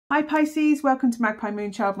Hi Pisces, welcome to Magpie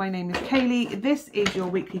Moonchild. My name is Kayleigh. This is your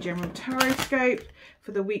weekly general Tarotscope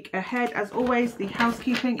for the week ahead. As always, the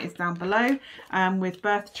housekeeping is down below with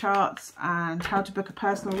birth charts and how to book a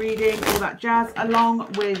personal reading, all that jazz,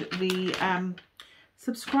 along with the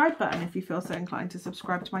subscribe button if you feel so inclined to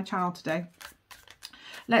subscribe to my channel today.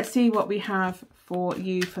 Let's see what we have for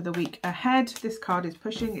you for the week ahead. This card is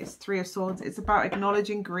pushing. It's Three of Swords. It's about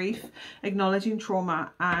acknowledging grief, acknowledging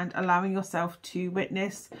trauma, and allowing yourself to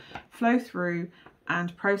witness, flow through,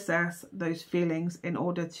 and process those feelings in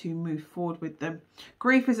order to move forward with them.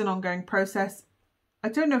 Grief is an ongoing process. I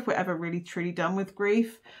don't know if we're ever really truly done with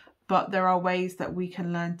grief, but there are ways that we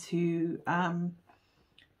can learn to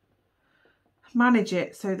manage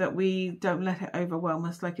it so that we don't let it overwhelm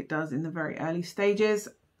us like it does in the very early stages.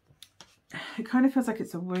 It kind of feels like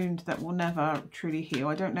it's a wound that will never truly heal.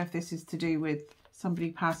 I don't know if this is to do with somebody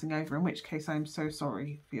passing over, in which case I'm so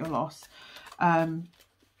sorry for your loss. It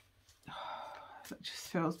just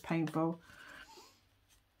feels painful.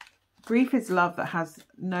 Grief is love that has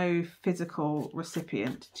no physical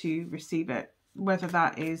recipient to receive it, whether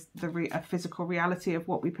that is a physical reality of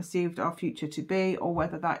what we perceived our future to be, or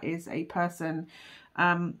whether that is a person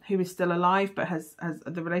who is still alive but has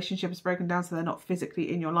the relationship has broken down, so they're not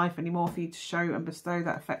physically in your life anymore for you to show and bestow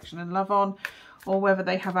that affection and love on, or whether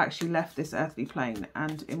they have actually left this earthly plane,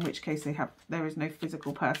 and in which case there is no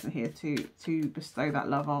physical person here to bestow that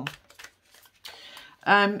love on.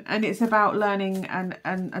 And it's about learning and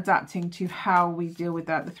adapting to how we deal with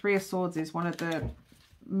that. The Three of Swords is one of the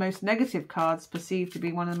most negative cards, perceived to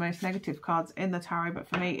be one of the most negative cards in the tarot, but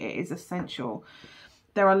for me it is essential.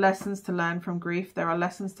 There are lessons to learn from grief. There are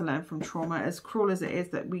lessons to learn from trauma. As cruel as it is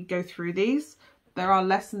that we go through these, there are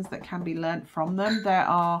lessons that can be learned from them. There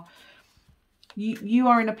are, you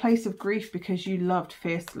are in a place of grief because you loved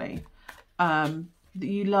fiercely.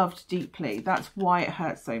 You loved deeply. That's why it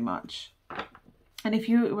hurts so much. And if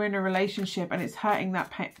you were in a relationship and it's hurting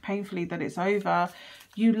that painfully that it's over,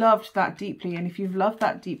 you loved that deeply. And if you've loved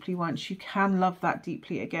that deeply once, you can love that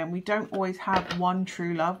deeply again. We don't always have one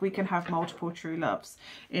true love. We can have multiple true loves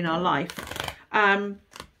in our life.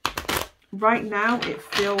 Right now, it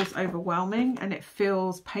feels overwhelming and it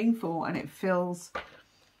feels painful and it feels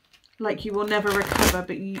like you will never recover,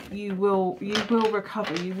 but you will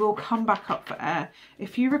recover. You will come back up for air.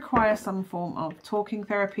 If you require some form of talking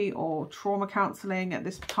therapy or trauma counselling at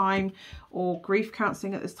this time, or grief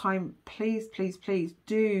counselling at this time, please, please, please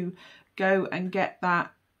do go and get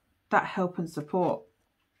that help and support.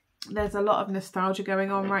 There's a lot of nostalgia going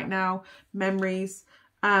on right now, memories,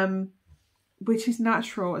 which is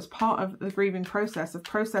natural as part of the grieving process of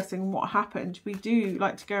processing what happened. We do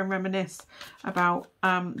like to go and reminisce about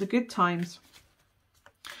the good times.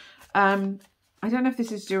 I don't know if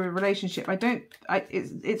this is to do with a relationship.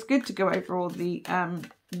 It's good to go over all the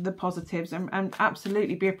positives and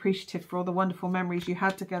absolutely be appreciative for all the wonderful memories you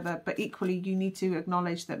had together. But equally, you need to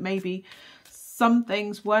acknowledge that maybe some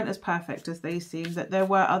things weren't as perfect as they seemed, that there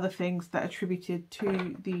were other things that attributed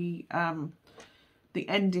to the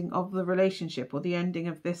ending of the relationship or the ending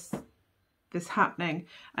of this happening.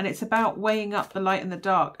 And it's about weighing up the light and the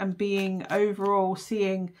dark and being overall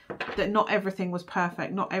seeing that not everything was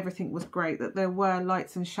perfect, not everything was great, that there were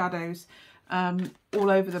lights and shadows all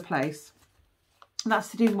over the place. And that's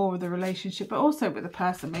to do more with the relationship, but also with the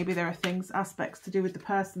person. Maybe there are aspects to do with the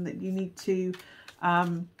person that you need to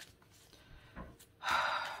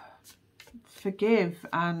forgive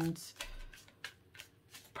and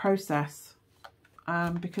process.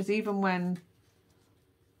 Because even when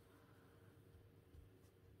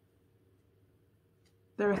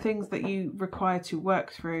there are things that you require to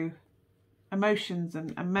work through, emotions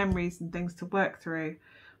and memories and things to work through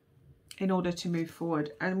in order to move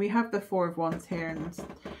forward. And we have the Four of Wands here. And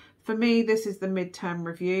for me, this is the midterm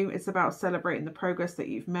review. It's about celebrating the progress that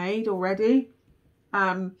you've made already.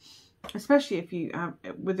 Especially if you have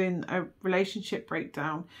within a relationship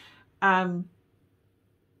breakdown.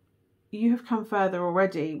 You have come further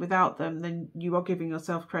already without them than you are giving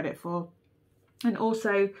yourself credit for. And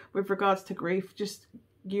also with regards to grief, just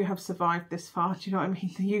you have survived this far. Do you know what I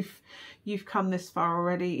mean? You've come this far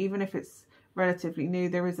already. Even if it's relatively new,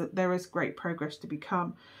 there is great progress to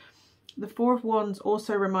become. The Four of Wands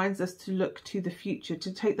also reminds us to look to the future,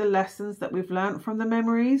 to take the lessons that we've learned from the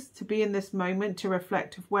memories, to be in this moment, to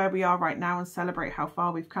reflect of where we are right now and celebrate how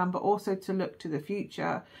far we've come, but also to look to the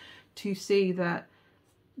future, to see that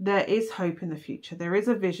there is hope in the future. There is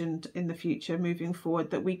a vision in the future moving forward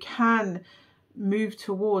that we can move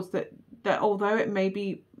towards, that although it may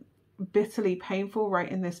be bitterly painful right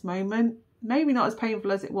in this moment, maybe not as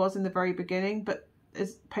painful as it was in the very beginning, but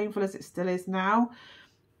as painful as it still is now,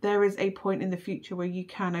 there is a point in the future where you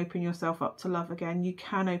can open yourself up to love again. You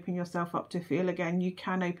can open yourself up to feel again. You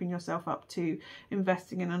can open yourself up to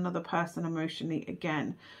investing in another person emotionally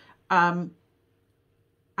again. And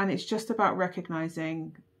it's just about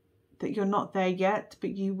recognizing that you're not there yet, but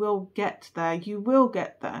you will get there. You will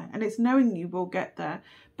get there. And it's knowing you will get there,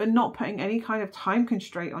 but not putting any kind of time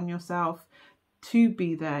constraint on yourself to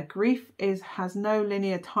be there. Grief has no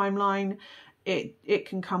linear timeline. It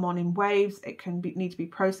can come on in waves. It can need to be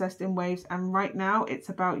processed in waves. And right now it's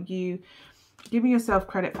about you giving yourself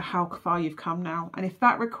credit for how far you've come now. And if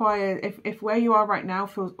that requires, if where you are right now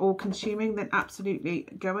feels all consuming, then absolutely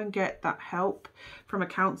go and get that help from a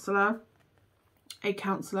counsellor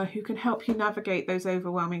who can help you navigate those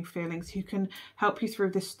overwhelming feelings, who can help you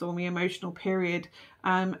through this stormy emotional period,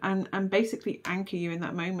 and basically anchor you in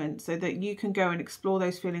that moment so that you can go and explore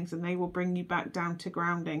those feelings, and they will bring you back down to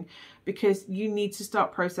grounding, because you need to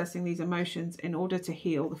start processing these emotions in order to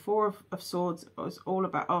heal. The Four of Swords is all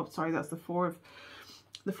about, oh sorry, that's the Four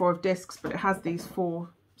of Discs, but it has these 4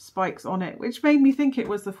 spikes on it, which made me think it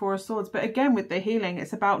was the Four of Swords. But again, with the healing,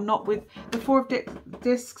 it's about not with the Four of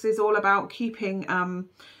Discs is all about keeping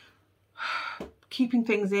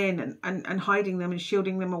things in and hiding them and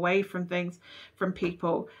shielding them away from things, from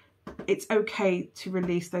people. It's okay to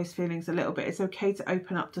release those feelings a little bit. It's okay to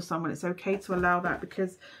open up to someone. It's okay to allow that,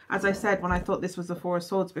 because as I said, when I thought this was the Four of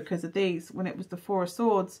Swords because of these, when it was the Four of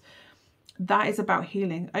Swords, that is about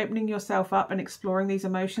healing. Opening yourself up and exploring these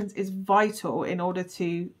emotions is vital in order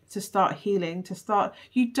to start healing,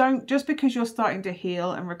 you don't, just because you're starting to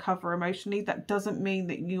heal and recover emotionally, that doesn't mean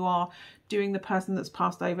that you are doing the person that's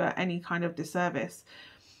passed over any kind of disservice.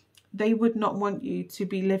 They would not want you to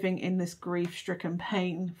be living in this grief-stricken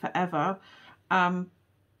pain forever. And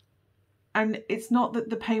it's not that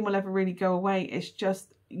the pain will ever really go away. It's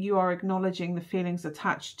just you are acknowledging the feelings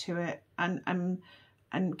attached to it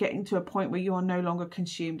and getting to a point where you are no longer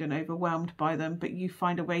consumed and overwhelmed by them, but you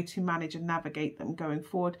find a way to manage and navigate them going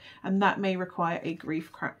forward. And that may require a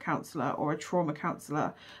grief counsellor or a trauma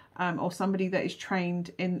counsellor, or somebody that is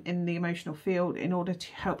trained in the emotional field in order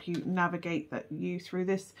to help you navigate you through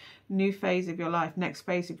this new phase of your life, next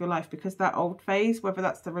phase of your life, because that old phase, whether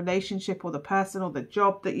that's the relationship or the person or the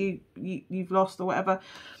job that you've lost or whatever,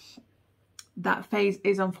 that phase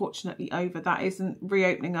is unfortunately over. That isn't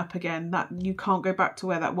reopening up again. That you can't go back to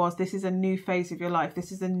where that was. This is a new phase of your life.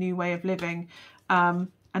 This is a new way of living.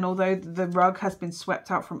 And although the rug has been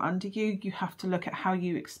swept out from under you, you have to look at how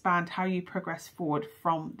you expand, how you progress forward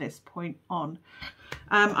from this point on.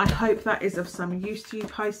 I hope that is of some use to you,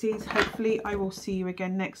 Pisces. Hopefully I will see you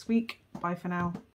again next week. Bye for now.